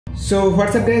So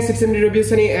what's up guys, it's MD Review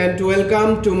Sunny and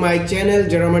welcome to my channel.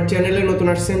 যারা আমার চ্যানেলে নতুন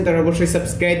আসছেন তারা অবশ্যই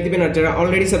সাবস্ক্রাইব দিবেন, আর যারা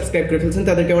অলরেডি সাবস্ক্রাইব করে ফেলছেন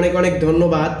তাদেরকে অনেক অনেক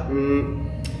ধন্যবাদ।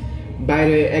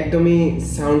 বাইরে একদমই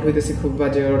সাউন্ড হইতেছে খুব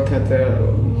বাজে, অর্থাৎ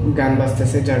গান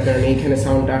বাজতেছে, যার কারণে এইখানে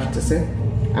সাউন্ড আসতেছে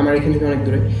আমার এখান থেকে অনেক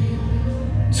দূরে।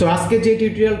 সো আজকে যে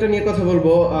টিউটোরিয়ালটা নিয়ে কথা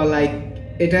বলবো, লাইক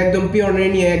এটা একদম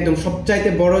পিওনিয়ার নিয়ে একদম সবচাইতে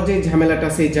বড় যে ঝামেলাটা,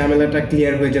 সেই ঝামেলাটা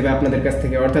ক্লিয়ার হয়ে যাবে আপনাদের কাছ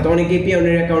থেকে। অর্থাৎ অনেকেই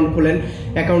পিওনিয়ার অ্যাকাউন্ট খোলেন,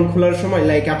 অ্যাকাউন্ট খোলার সময়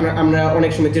লাইক আমরা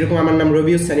অনেক সময়, যেরকম আমার নাম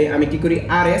রবিউ সানি, আমি কি করি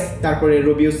RS তারপরে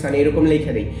রবিউ সানি এরকম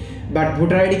লেখা দিই, বাট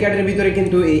ভোটার আইডি কার্ডের ভিতরে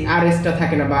কিন্তু এই RSটা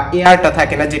থাকে না বা এয়ারটা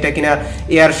থাকে না, যেটা কিনা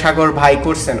এয়ার সাগর ভাই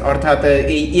করছেন। অর্থাৎ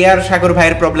এই এয়ার সাগর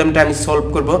ভাইয়ের প্রবলেমটা আমি সলভ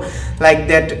করব লাইক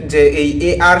দ্যাট, যে এই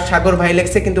এয়ার সাগর ভাই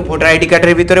লেখছে কিন্তু ভোটার আইডি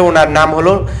কার্ডের ভিতরে ওনার নাম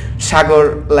হলো সাগর,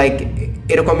 লাইক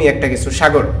এরকমই একটা কিছু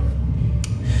সাগর।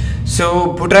 সো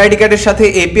ভোটার আইডি কার্ডের সাথে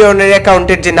এই পিওনিয়ার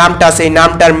অ্যাকাউন্টের যে নামটা আছে এই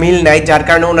নামটার মিল নাই, যার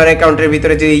কারণে ওনার অ্যাকাউন্টের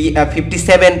ভিতরে যে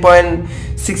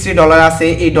 $57.60 আছে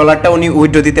এই ডলারটা উনি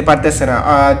উইথড্র দিতে পারতেছে না,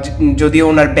 যদিও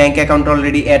ওনার ব্যাংক অ্যাকাউন্ট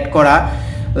অলরেডি অ্যাড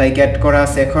করা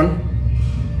আছে এখন।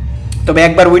 তবে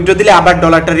একবার উইথড্র দিলে আবার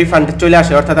ডলারটা রিফান্ড চলে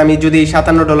আসে। অর্থাৎ আমি যদি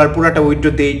 $57 পুরোটা উইথড্র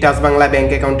দিই ডাচ বাংলা ব্যাংক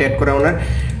অ্যাকাউন্টে অ্যাড করে, ওনার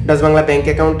ডাচ বাংলা ব্যাংক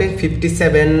অ্যাকাউন্টে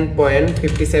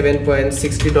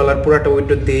 $57.60 পুরোটা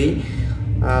উইথড্র দিই,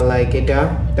 লাইক এটা।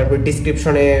 তারপর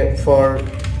ডিসক্রিপশনে for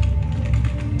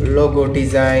logo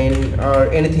design R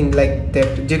anything like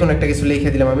that, যে কোনো একটা কিছু লিখে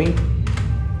দিলাম আমি,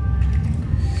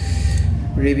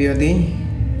 রিভিউ দিই।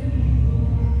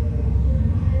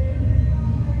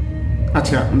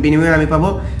 আচ্ছা, বিনিময়ে আমি পাবো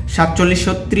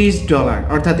 $4730।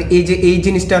 অর্থাৎ এই যে এই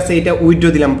জিনিসটা আছে এটা উইথড্র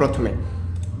দিলাম প্রথমে।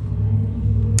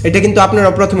 এটা কিন্তু আপনারা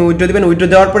প্রথমে উইথড্র দিবেন। উইথড্র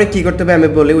দেওয়ার পরে কি করতে হবে আমি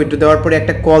বলি। উইথড্র দেওয়ার পরে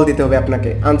একটা কল দিতে হবে আপনাকে,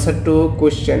 আনসার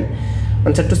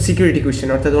টু সিকিউরিটি কোয়েশ্চেন।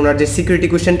 অর্থাৎ ওনার যে সিকিউরিটি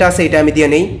কোয়েশ্চেনটা আছে এটা আমি দিয়ে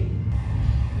নেই।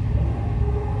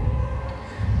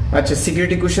 আচ্ছা,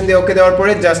 সিকিউরিটি কোয়েশ্চেন দিয়ে ওকে দেওয়ার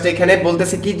পরে জাস্ট এখানে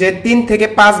বলতেছে কি যে 3 থেকে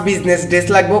 5 বিজনেস ডেজ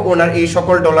লাগবে ওনার এই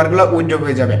সকল ডলারগুলো উইথড্র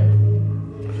হয়ে যাবে।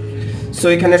 সো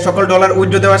এখানে সকল ডলার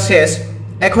উইথড্র দেওয়া শেষ।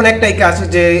 এখন একটাই কাজ,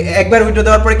 যে একবার উইথড্র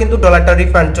দেওয়ার পরে কিন্তু ডলারটা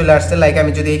রিফান্ড চলে আসছে। লাইক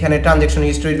আমি যদি এখানে ট্রানজ্যাকশন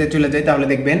হিস্ট্রিতে চলে যাই তাহলে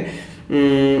দেখবেন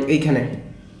এইখানে,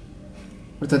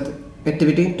 অর্থাৎ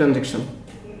অ্যাক্টিভিটি ট্রানজ্যাকশন,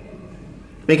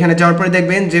 এখানে যাওয়ার পরে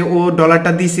দেখবেন যে ও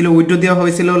ডলারটা দিয়েছিল, উইথড্র দেওয়া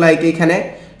হয়েছিল লাইক এখানে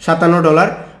 $57,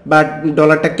 বাট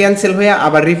ডলারটা ক্যান্সেল হয়ে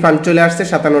আবার রিফান্ড চলে আসছে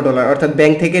 $57। অর্থাৎ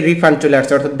ব্যাংক থেকে রিফান্ড চলে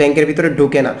আসছে, অর্থাৎ ব্যাংকের ভিতরে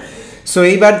ঢুকে না। সো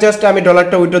এইবার জাস্ট আমি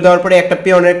ডলারটা উইথড্র দেওয়ার পরে একটা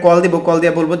পিওনের কল দিব, কল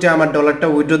দিয়ে বলবো যে আমার ডলারটা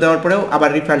উইথড্র দেওয়ার পরেও আবার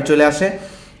রিফান্ড চলে আসে,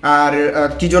 আর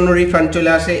কি জন্য রিফান্ড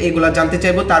চলে আসে এগুলো জানতে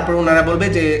চাইবো। তারপর ওনারা বলবে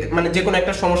যে মানে যে কোনো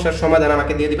একটা সমস্যার সমাধান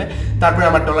আমাকে দিয়ে দিবে, তারপরে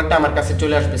আমার ডলারটা আমার কাছে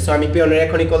চলে আসবে। সো আমি পিওনের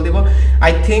এখনই কল দিব।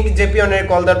 আই থিঙ্ক যে পিওনের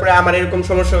কল দেওয়ার পরে আমার এরকম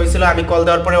সমস্যা হয়েছিল, আমি কল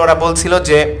দেওয়ার পরে ওরা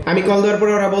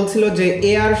বলছিল যে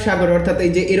এয়ার সাগর, অর্থাৎ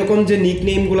এই যে এরকম যে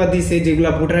নিকনেমগুলো দিছে যেগুলো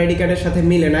ভোটার আইডি কার্ডের সাথে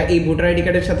মিলে না, এই ভোটার আইডি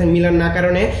কার্ডের সাথে মিলার না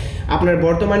কারণে আপনার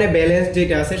বর্তমানে ব্যালেন্স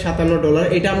যেটা আছে $57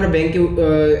 এটা আমরা ব্যাংকে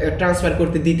ট্রান্সফার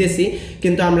করতে দিতেছি,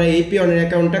 কিন্তু আমরা এই পিওনের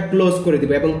অ্যাকাউন্টটা ক্লোজ করে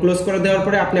দিব, এবং ক্লোজ করে দেওয়ার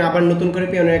পরে আপনি আবার নতুন করে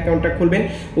পিওনের অ্যাকাউন্টটা খুলবেন।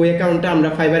 ওই অ্যাকাউন্টটা আমরা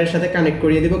ফাইবারের সাথে কানেক্ট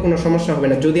করিয়ে দিব, কোনো সমস্যা হবে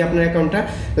না যদি আপনার অ্যাকাউন্টটা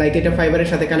লাইক এটা ফাইবারের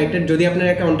সাথে কানেক্টেড, যদি আপনার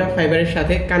অ্যাকাউন্টটা ফাইবারের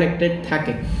সাথে কানেক্টেড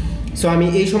থাকে। সো আমি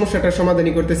এই সমস্যাটার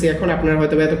সমাধানই করতেছি এখন। আপনারা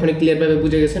হয়তো এতক্ষণে ক্লিয়ারভাবে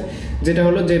বুঝে গেছেন, যেটা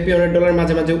হলো যে পিওনের ডলার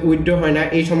মাঝে মাঝে উইথড্র হয় না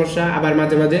এই সমস্যা, আবার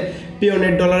মাঝে মাঝে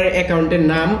পিওনের ডলারের অ্যাকাউন্টের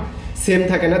নাম সেম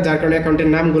থাকে না, যার কারণে অ্যাকাউন্টের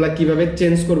নামগুলো কিভাবে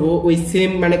চেঞ্জ করব ওই সেম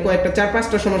মানে কয়েকটা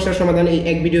 4-5টা সমস্যার সমাধান এই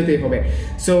এক ভিডিওতেই হবে।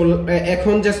 সো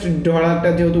এখন জাস্ট ডলারটা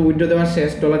যেহেতু উইথড্র দেওয়া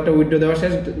শেষ, ডলারটা উইথড্র দেওয়া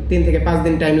শেষ, 3 থেকে 5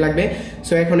 দিন টাইম লাগবে।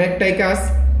 সো এখন একটাই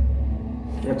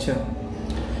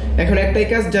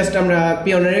কাজ, জাস্ট আমরা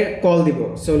পিওনারে কল দিব।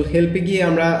 সো হেল্পে গিয়ে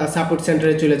আমরা সাপোর্ট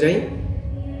সেন্টারে চলে যাই।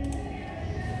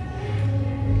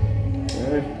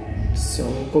 সো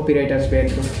কপিরাইট আসবে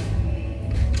একদম।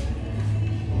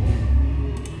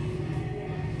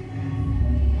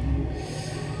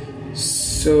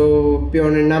 সো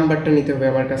পিওনের নাম্বারটা নিতে হবে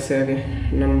আমার কাছে, আগে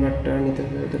নাম্বারটা নিতে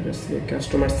হবে ওদের কাছ থেকে।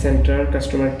 Customer centre,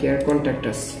 customer care, contact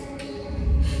us,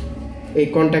 এই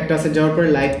কন্ট্যাক্ট আসে যাওয়ার পরে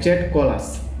live chat, call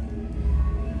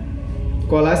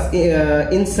us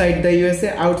inside the USA,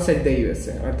 outside the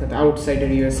USA, অর্থাৎ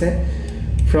আউটসাইডের ইউএসএ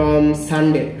ফ্রম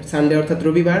সানডে অর্থাৎ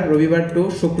রবিবার টু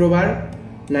শুক্রবার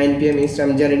 9 PM ইস্ট।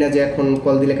 আমি জানি না যে এখন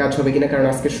কল দিলে কাজ হবে কিনা, কারণ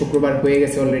আজকে শুক্রবার হয়ে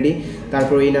গেছে অলরেডি।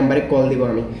 তারপর এই নাম্বারে কল দিব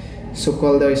আমি। সো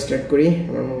কল দেওয়া স্টার্ট করি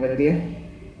আমার মোবাইল দিয়ে।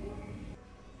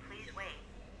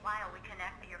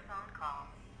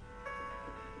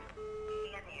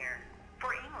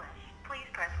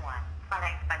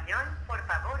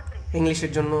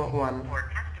 ইংলিশের জন্য 1।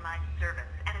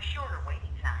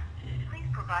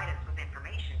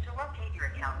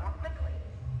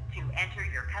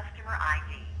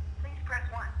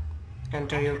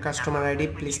 Enter your customer ID,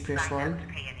 please press 1.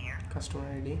 Customer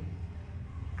ID.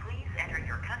 Please enter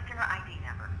your customer ID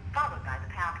number followed by the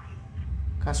pound key.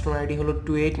 Customer ID হলো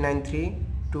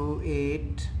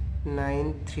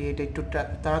 2893 একটু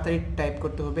তাড়াতাড়ি টাইপ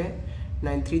করতে হবে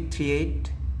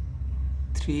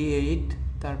 9338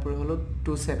 তারপরে হলো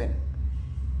 27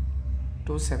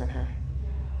 হ্যাঁ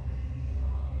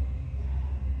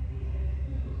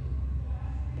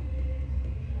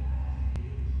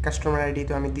কাস্টমার আইডি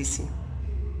তো আমি দিছি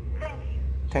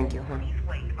থ্যাংক ইউ হ্যাঁ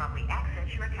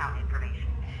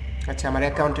আচ্ছা আমার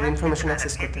অ্যাকাউন্টের ইনফরমেশন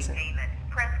অ্যাক্সেস করতেছে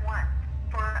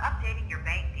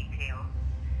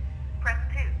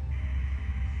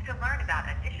To learn about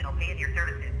additional payoneer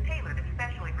services tailored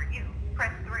especially for you,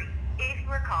 press 3. If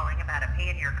you are calling about a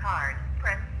payoneer card,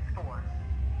 press 4.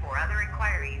 For other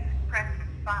inquiries, press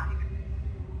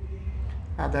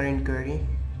 5. Other inquiry,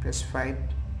 press 5.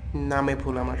 নামে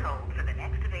ভুল আমার Hold for the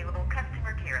next available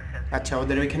customer care assistant. আচ্ছা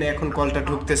ওদের ওইখানে এখন কলটা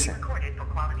ঢুকতেছে Recorded for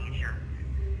quality assurance.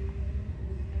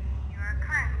 You are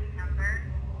currently number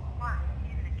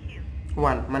 1 in the queue.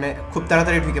 1 মানে খুব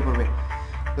তাড়াতাড়ি ঢুকে পড়বে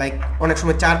লাইক অনেক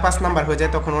সময় 4-5 নাম্বার হয়ে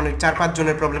যায় তখন অনেক 4-5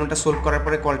 জনের প্রবলেমটা সলভ করার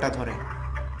পরে কলটা ধরে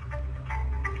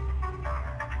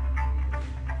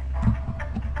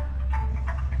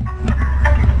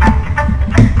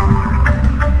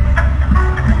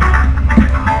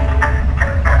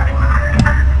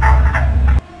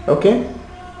Okay.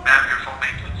 Ma'am, your full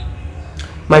name, please.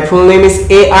 My full name is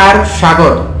A.R.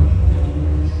 Shagor.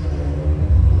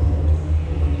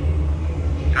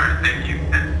 Alright, thank you.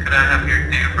 And could I have your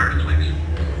date of birth, please?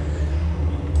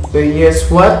 Yes,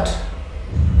 what?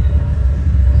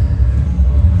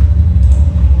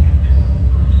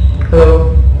 Hello.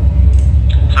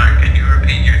 Sorry, can you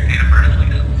repeat your date of birth,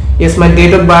 please? Yes, my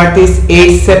date of birth is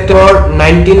 8 September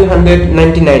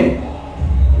 1999.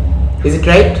 Is it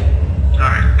right?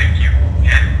 Alright, thank you.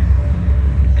 And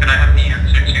could I have the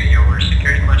answer to your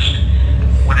security question?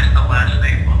 What is the last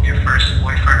name of your first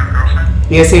boyfriend or girlfriend?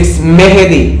 Yes, it's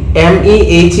Mehedi.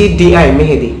 M-E-H-E-D-I.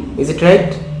 Mehedi. Is it right?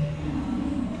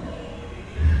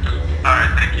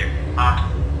 Alright, thank you.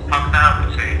 How can I help you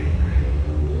say?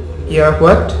 Yeah,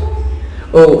 what?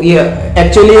 Oh, yeah.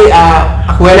 Actually,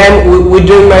 when I'm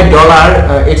withdrawing my dollar,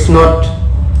 it's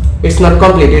not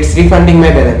complete. It's refunding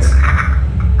my balance.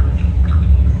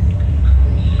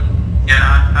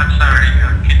 Yeah, I'm sorry.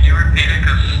 Can you repeat it?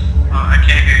 Because I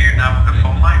can't hear you now with the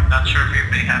phone line. Not sure if you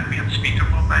may have me on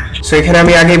speakerphone by any chance. So এখানে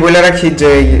আমি আগেই বলে রাখি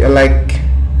যে like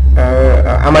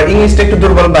আমার ইংলিশটা একটু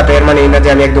দুর্বল বাট এর মানে না যে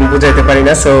আমি একদম বুঝাইতে পারি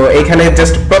না সো এইখানে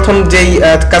জাস্ট প্রথম যেই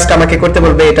কাজটা আমাকে করতে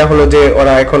বলবে এটা হলো যে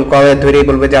ওরা এখন কলে ধরেই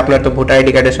বলবে যে আপনার তো ভোটার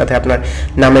আইডি কার্ডের সাথে আপনার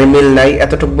নামের মিল নাই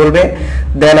এতটুকু বলবে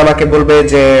দেন আমাকে বলবে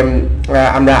যে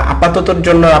আমরা আপাততর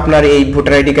জন্য আপনার এই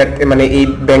ভোটার আইডি কার্ড মানে এই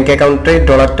ব্যাংক অ্যাকাউন্টে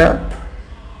ডলারটা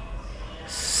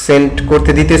সেন্ড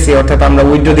করতে দিতেছি অর্থাৎ আমরা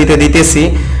উইথড্র দিতেছি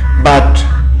বাট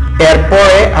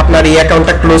এরপরে আপনার এই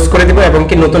অ্যাকাউন্টটা ক্লোজ করে দিব এবং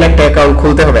কি নতুন একটা অ্যাকাউন্ট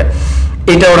খুলতে হবে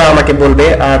এটা ওরা আমাকে বলবে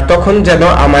আর তখন যেন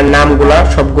আমার নামগুলা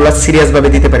সবগুলা সিরিয়াস ভাবে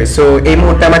দিতে পারি সো এই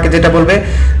মুহূর্তে আমাকে যেটা বলবে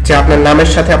যে আপনার নামের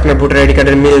সাথে আপনার ভোটার আইডি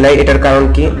কার্ডের মিল নাই এটার কারণ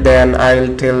কি then I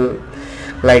will tell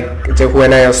like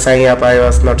when I was signing up I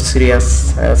was not serious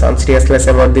I was unserious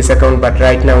about this account but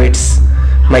right now it's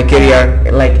my career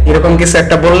like এরকম কিছু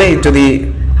একটা বললেই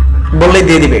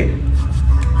দিয়ে দিবে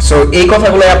সো এই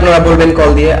কথাগুলো আপনারা বলবেন কল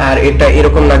দিয়ে আর এটা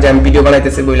এরকম না যে আমি ভিডিও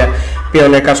বানাইতেছি বইলা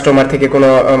পিয়নের কাস্টমার থেকে কোনো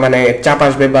মানে চাপ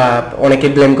আসবে বা অনেকে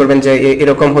ব্লেম করবেন যে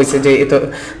এরকম হয়েছে যে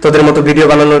তোদের মতো ভিডিও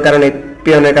বানানোর কারণে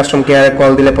পিয়নের কাস্টমার কেয়ারে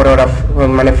কল দিলে পরে ওরা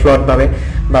মানে ফ্লড ভাবে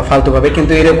বা ফালতু ভাবে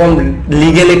কিন্তু এরকম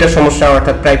লিগ্যাল এটা সমস্যা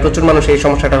অর্থাৎ প্রায় প্রচুর মানুষ এই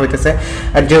সমস্যাটা হইতেছে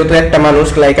আর যেহেতু একটা মানুষ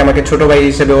লাইক আমাকে ছোট ভাই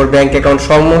হিসেবে ওর ব্যাংক অ্যাকাউন্ট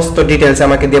সমস্ত ডিটেলস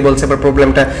আমাকে দিয়ে বলছে পর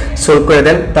প্রবলেমটা সলভ করে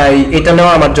দেন তাই এটা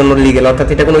নেওয়া আমার জন্য লিগ্যাল অর্থাৎ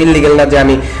এটা কোনো ইললিগ্যাল না যে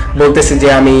আমি বলতেছি যে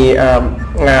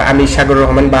আমি সাগর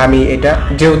রহমান বা আমি এটা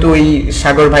যেহেতু ওই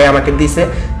সাগর ভাই আমাকে দিছে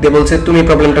দিয়ে বলছে তুমি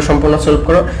প্রবলেমটা সম্পূর্ণ সলভ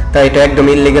করো তাই এটা একদম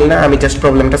ইললিগ্যাল না আমি জাস্ট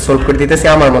প্রবলেমটা সলভ করে দিতেছি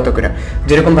আমার মতো করে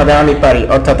যেরকম ভাবে আমি পারি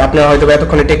অর্থাৎ আপনারা হয়তো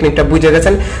এতক্ষণে টেকনিকটা বুঝে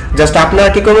গেছেন জাস্ট আপনারা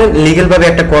কি করবেন লিগ্যাল ভাবে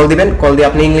একটা কল দিবেন কল দিয়ে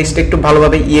আপনি ইংলিশটা একটু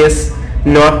ভালোভাবে ইয়েস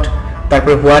নট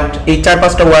তারপরে হোয়াট এই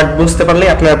 4-5টা ওয়ার্ড বুঝতে পারলে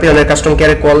আপনারা পিয়নের কাস্টমার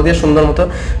কেয়ারে কল দিয়ে সুন্দর মতো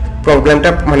প্রবলেমটা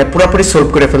মানে পুরোপুরি সলভ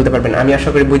করে ফেলতে পারবেন আমি আশা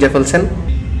করি বুঝে ফেলছেন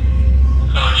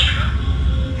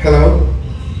hello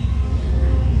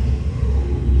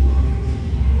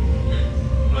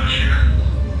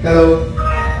Hello.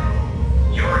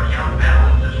 Your account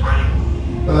balance is running.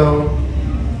 Hello.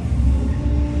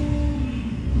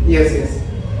 Yes.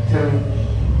 Tell me.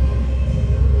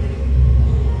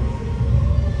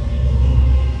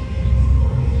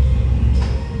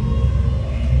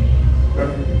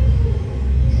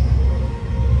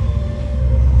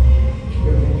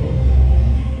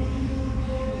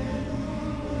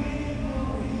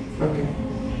 Okay.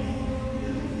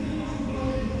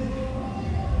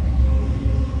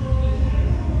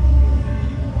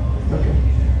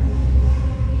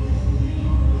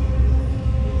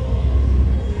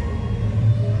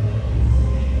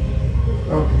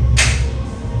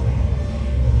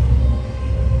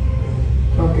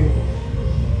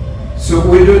 So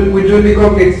withdrew will be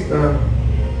complete.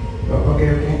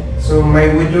 Okay. So my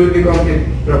withdrew will be complete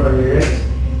properly, right?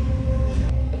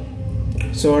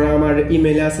 So ওরা আমার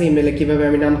ইমেলে আছে, ইমেলে কিভাবে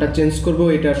আমি নামটা চেঞ্জ করব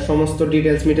এটার সমস্ত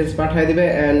ডিটেলস পাঠিয়ে দিবে।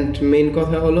 অ্যান্ড মেইন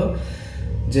কথা হলো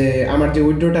যে আমার যে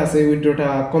উইথড্রটা আছে উইথড্রটা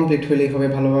কমপ্লিট হলেই হবে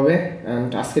ভালোভাবে। অ্যান্ড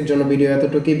আজকের জন্য ভিডিও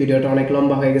এতটুকুই, ভিডিওটা অনেক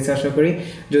লম্বা হয়ে গেছে আশা করি।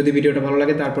 যদি ভিডিওটা ভালো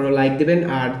লাগে তারপরে লাইক দিবেন,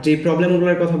 আর যে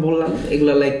প্রবলেমগুলোর কথা বললাম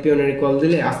এগুলো লাইক পিওনারি কল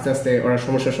দিলে আস্তে আস্তে ওরা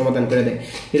সমস্যার সমাধান করে দেয়।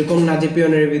 এরকম না যে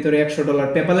পিওনারির ভিতরে $100,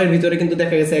 পেপালের ভিতরে কিন্তু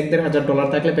দেখা গেছে $1,500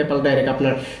 থাকলে পেপাল ডাইরেক্ট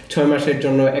আপনার 6 মাসের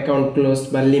জন্য অ্যাকাউন্ট ক্লোজ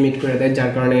বা লিমিট করে দেয়,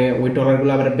 যার কারণে ওই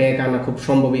ডলারগুলো আবার ব্যাক আনা খুব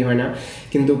সম্ভবই হয় না।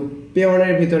 কিন্তু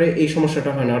পেওয়ানের ভিতরে এই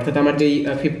সমস্যাটা হয় না, অর্থাৎ আমার যেই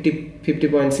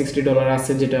 $50.60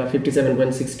 আছে, যেটা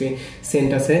 57.60 সেন্ট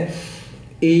আছে,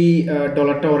 এই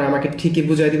ডলারটা ওরা আমাকে ঠিকই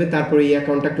বুঝাই দিবে, তারপরে এই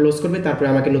অ্যাকাউন্টটা ক্লোজ করবে, তারপরে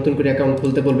আমাকে নতুন করে অ্যাকাউন্ট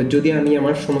খুলতে বলবে, যদি আমি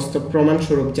আমার সমস্ত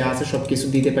প্রমাণস্বরূপ যা আছে সব কিছু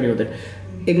দিতে পারি ওদের।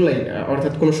 এগুলাই,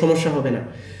 অর্থাৎ কোনো সমস্যা হবে না।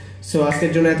 সো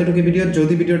আজকের জন্য এতটুকু ভিডিও।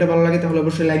 যদি ভিডিওটা ভালো লাগে তাহলে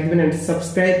অবশ্যই লাইক দিবেন and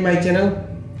subscribe my channel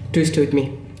twist with me.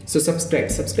 So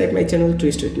subscribe my channel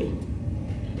twist with me.